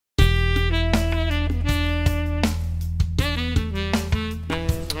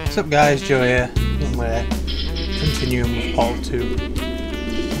What's up guys, Joe here, and we're continuing with Portal 2.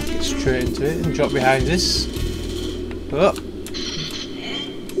 Let's get straight into it and drop behind this. Oh!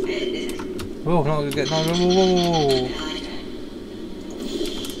 Oh, not gonna get no, whoa.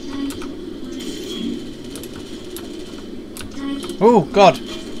 Oh god!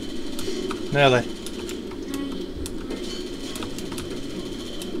 Nearly.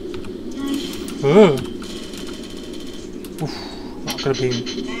 Oh! Oof, that could have been.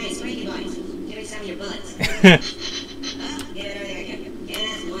 Hey, Squeaky Boys, give me some of your bullets.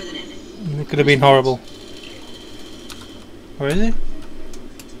 It could have been horrible. Where is he?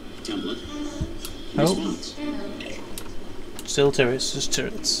 Template. Oh. Response. Still turrets, just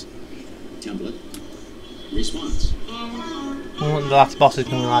turrets. Template. Response. I wonder what the last boss is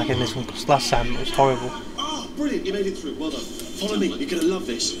going to be like in this one, because last time it was horrible. Oh, brilliant, you made it through, well done. Follow me, you're going to love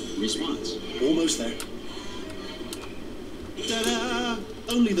this. Response. Almost there. Ta-da!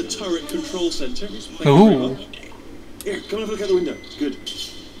 Only the turret control centre. Thank you very Ooh. much. Here, come and have a look out the window. Good.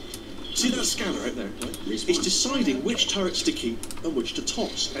 See that scanner out there? Right? It's deciding which turrets to keep and which to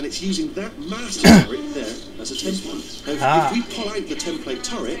toss, and it's using that master turret there as a template. Now, if we pull out the template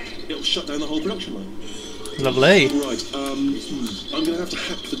turret, it'll shut down the whole production line. Lovely. Right, I'm going to have to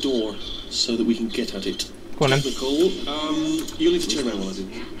hack the door so that we can get at it. Go on then. Technical, you'll need to turn around while I do.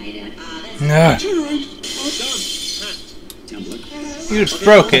 No. Turn around. Oh, done. Hacked. Template. You just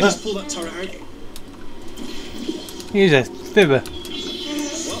broke it. Let's pull that turret out. He's a fibber.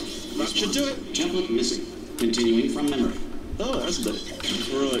 Well, that should do it. Template missing. Continuing from memory. Oh, it hasn't done it.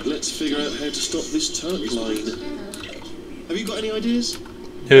 Right, let's figure out how to stop this turret line. Have you got any ideas?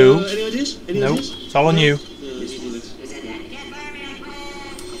 Who? Any ideas? Any No. ideas? It's all on you. Me neither.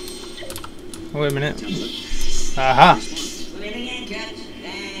 Oh, wait a minute. Template. Aha. Response.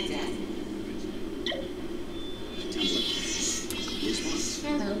 Template. Response.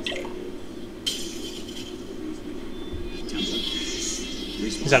 Template.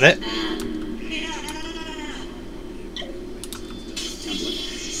 Response. Is that it? Template.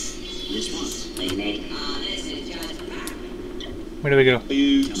 Response. Where do we go? Are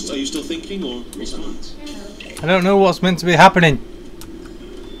you still thinking, or? Response. I don't know what's meant to be happening.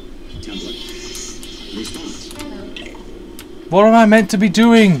 Template. Response. What am I meant to be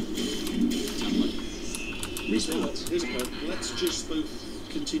doing? Template. Response. Here's a plan. Let's just both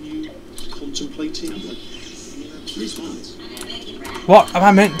continue contemplating. Template. Response. What am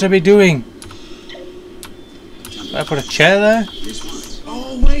I meant to be doing? Did I put a chair there? Response.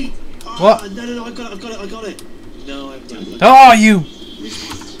 Oh wait! What? No! I got it! No, I haven't. Template. Oh, you!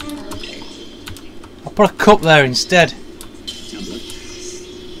 Response. I put a cup there instead. Template.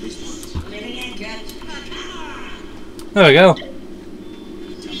 Response. There we go.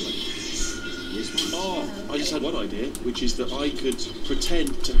 Template. Response. Oh, I just had one idea, which is that I could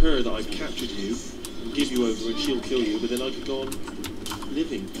pretend to her that I've captured you and give you over and she'll kill you, but then I could go on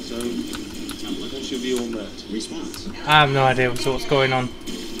living. So, Template. what's your view on that? Response. I have no idea what's going on.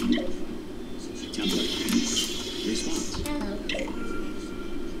 Template. Response.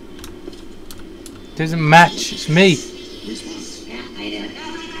 Doesn't match. It's me. Response. Template.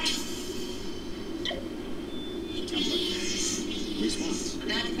 Response.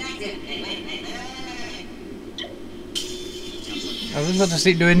 Template. I was about to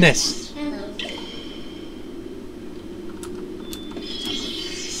keep doing this. Template.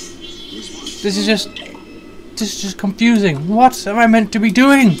 Response. This is just confusing. What am I meant to be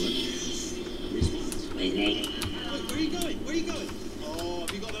doing? Response. Wait, where are you going? Where are you going? Oh,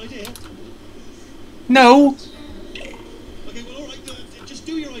 have you got an idea? No. Okay, well, alright, just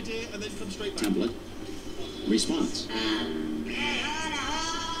do your idea and then come straight back. Template. Response.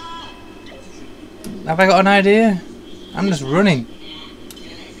 Have I got an idea? I'm just running.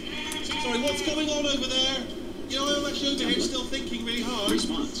 Sorry, what's going on over there? You know, I'm actually over here still thinking really hard.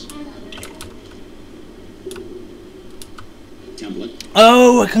 Response. Template.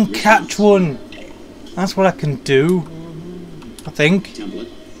 Oh, I can catch one. That's what I can do. I think. Template.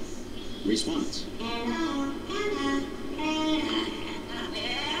 Response.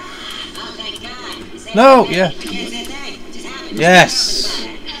 No, yeah. Yes.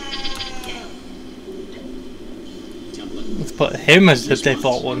 Template. Let's put him as the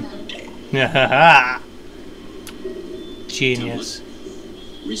default one. Yeah. Genius.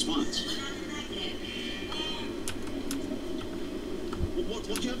 Response. What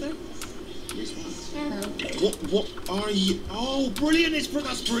do you have there? Response. What are you? Oh, brilliant!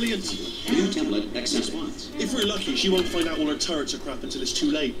 That's brilliant. New template X response. If we're lucky, she won't find out all her turrets are crap until it's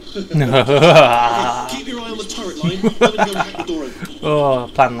too late. Okay, keep your eye on the turret line. I'm gonna go hack the door open. Oh,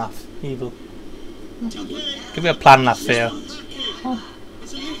 plan laugh. Evil. Template. Give me a plan laugh here. Response.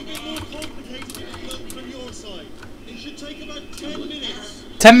 It's a little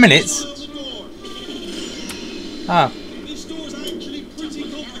 10 minutes? Close the door. Ah. This door's actually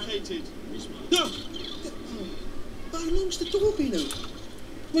pretty complicated. No! How long's the door been open?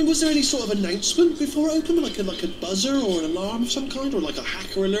 I mean, was there any sort of announcement before it opened? Like a buzzer or an alarm of some kind? Or like a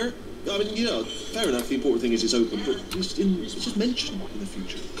hacker alert? I mean, you know, fair enough, the important thing is it's open, but it's just mentioned in the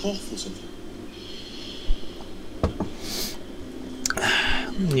future. Cough or something.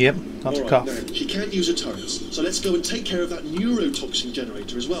 Yep, got to cough. Now, she can't use her turrets, so let's go and take care of that neurotoxin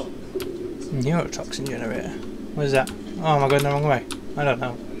generator as well. Neurotoxin generator? What is that? Oh, am I going the wrong way? I don't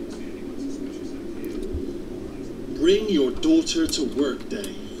know. Bring your daughter to work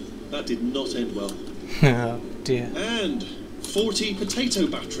day. That did not end well. Oh dear. And 40 potato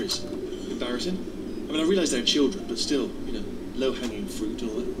batteries. Embarrassing. I mean, I realise they're children, but still, you know, low-hanging fruit and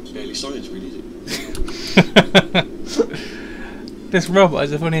all that. It's barely science, really, is it? This robot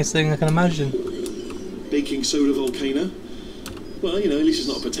is the funniest thing I can imagine. Baking soda volcano. Well, you know, at least it's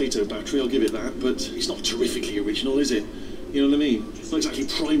not a potato battery, I'll give it that, but it's not terrifically original, is it? You know what I mean? It's not exactly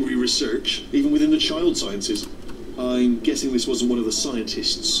primary research, even within the child sciences. I'm guessing this wasn't one of the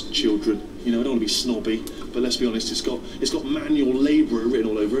scientists' children. You know, I don't want to be snobby, but let's be honest, it's got manual labourer written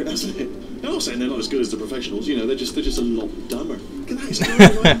all over it, hasn't it? I'm not saying they're not as good as the professionals, you know, they're just a lot dumber. Look at that, it's going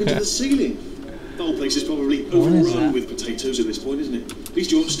right up into the ceiling. The whole place is probably overrun with potatoes at this point, isn't it? At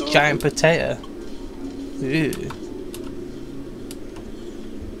least you won't starve. Giant potato. Ew.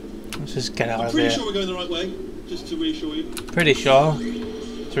 Let's just get out I'm of pretty here. sure we're going the right way, just to reassure you. Pretty sure.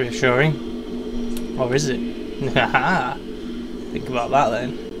 It's reassuring. Or is it? Think about that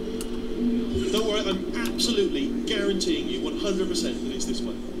then. Don't worry, I'm absolutely guaranteeing you 100% that it's this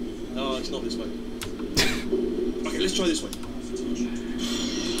way. No, it's not this way. Okay, let's try this way.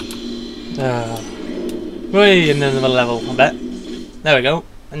 Way in another level, I bet. There we go.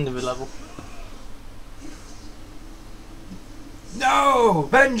 End of the level. No!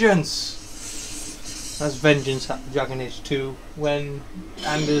 Vengeance! That's Vengeance at Dragon Age 2 when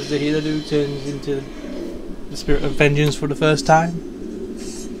Anders the Healer Dude turns into the spirit of vengeance for the first time.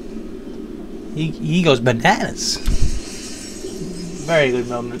 He goes bananas. Very good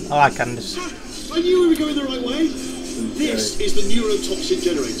moment. I like Anders. I knew we were going the right way. This is the neurotoxin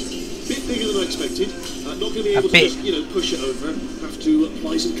generator. Bit bigger than I expected. Not going to be able to just, you know, push it over. Have to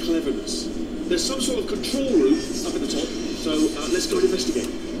apply some cleverness. There's some sort of control room up at the top, so let's go and investigate.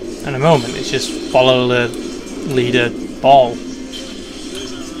 In a moment, it's just follow the leader ball.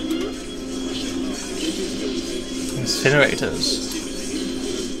 Incinerators.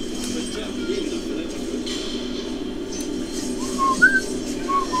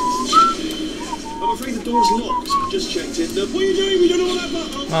 I'm afraid the door's locked. Just checked it. What are you doing? We don't know what that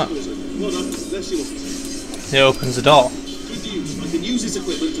button. Ah. Well done. Let's see what. It opens the door. Good news. I can use this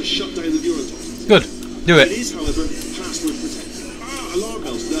equipment to shut down the neurotoxin. Good. Do It it. is, however, password protected. Alarm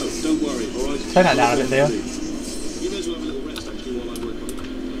bells. No, don't worry. All right. Turn that down a bit, Theo. You may as well have a little rest actually while I work on it.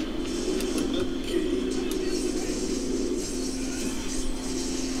 Okay.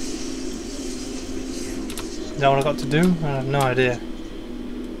 Is that what I got to do? I have no idea.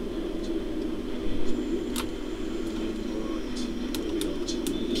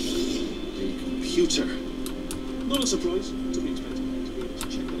 Computer. Not a surprise. To be expected. To be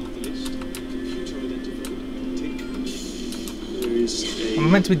honest, check that off the list. Computer identified. Tick. There is a. I'm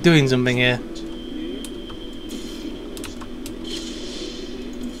meant to be doing something here.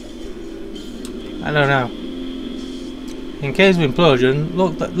 I don't know. In case of implosion,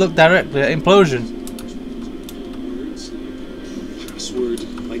 look directly at implosion. Password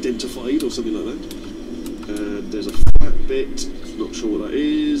identified or something like that. There's a flat bit. Not sure what that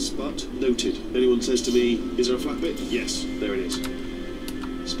is, but noted. Anyone says to me, is there a flat bit? Yes, there it is.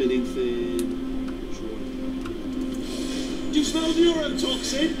 Spinning thing. Do you smell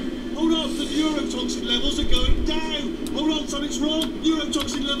neurotoxin? Hold on, the neurotoxin levels are going down. Hold on, something's wrong.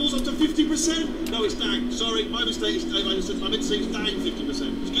 Neurotoxin levels up to 50%. No, it's down. Sorry, my mistake. I meant to say it's down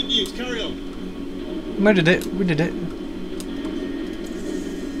 50%. It's good news. Carry on. We did it. We did it.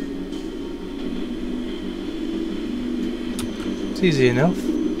 It's easy enough.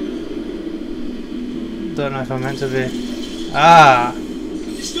 Don't know if I'm meant to be. Ah!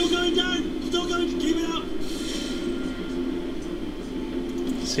 It's still going down. Still going. Keep it up.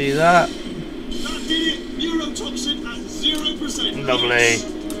 See that? That did it. Neurotoxin at 0%. Lovely.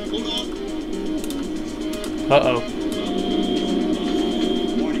 Hold on. Uh-oh.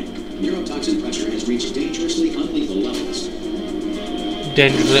 Warning. Neurotoxin pressure has reached dangerously unlethal levels.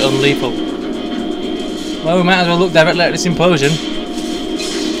 Dangerously unlethal. Well, we might as well look directly at this implosion.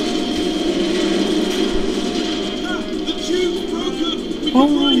 The tube's broken. We can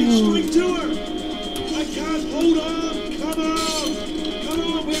ride it straight to her. I can't. Hold on. Come on. Come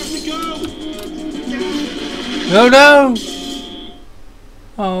on. Oh no!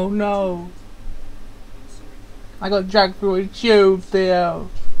 Oh no! I got dragged through a tube, Theo.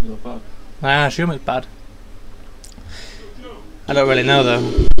 I assume it's bad. I don't really know though.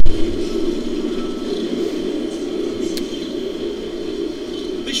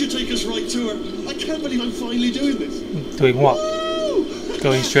 This should take us right to her. I can't believe I'm finally doing this. Doing what? Woo!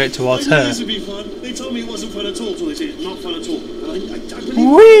 Going straight towards I knew her. this would be fun. They told me it wasn't fun at all, so they say it's not fun at all. And I believe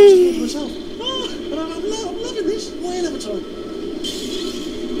Whee! it myself. And I'm loving this. Whale of a time.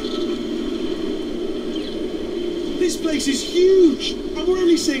 This place is huge, and we're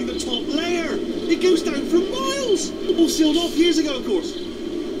only seeing the top layer. It goes down for miles. The wall sealed off years ago, of course.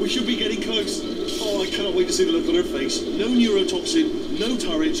 We should be getting close. Oh, I cannot wait to see the look on her face. No neurotoxin, no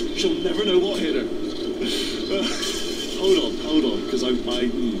turrets. She'll never know what hit her. Hold on, because I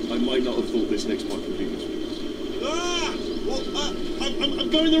might not have thought this next part completely. I'm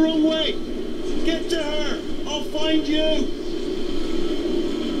going the wrong way. Get to her. I'll find you.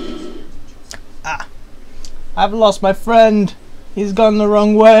 I've lost my friend. He's gone the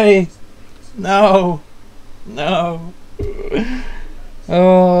wrong way. No. No.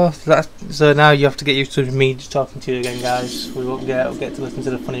 Oh, so now you have to get used to me just talking to you again, guys. We'll get to listen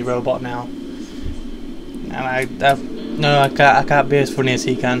to the funny robot now. And no, I can't be as funny as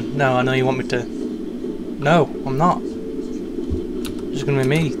he can. No, I know you want me to. No, I'm not. It's just gonna be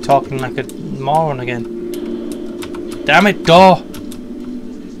me talking like a moron again. Damn it, door!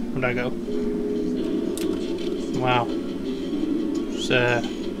 Where'd I go? Wow. It's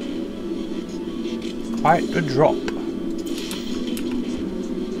quite a drop.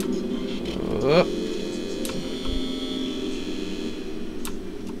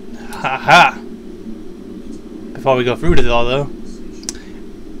 Haha! Before we go through the door though,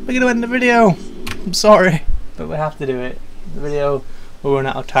 we're gonna end the video. I'm sorry, but we have to do it. The video will run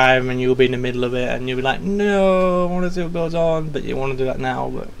out of time and you'll be in the middle of it and you'll be like, no, I want to see what goes on, but you want to do that now,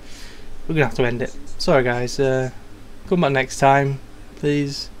 but we're gonna have to end it. Sorry guys, come back next time.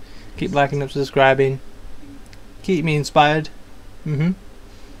 Please keep liking and subscribing. Keep me inspired.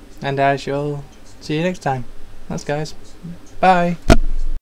 And I shall see you next time. Thanks guys. Bye.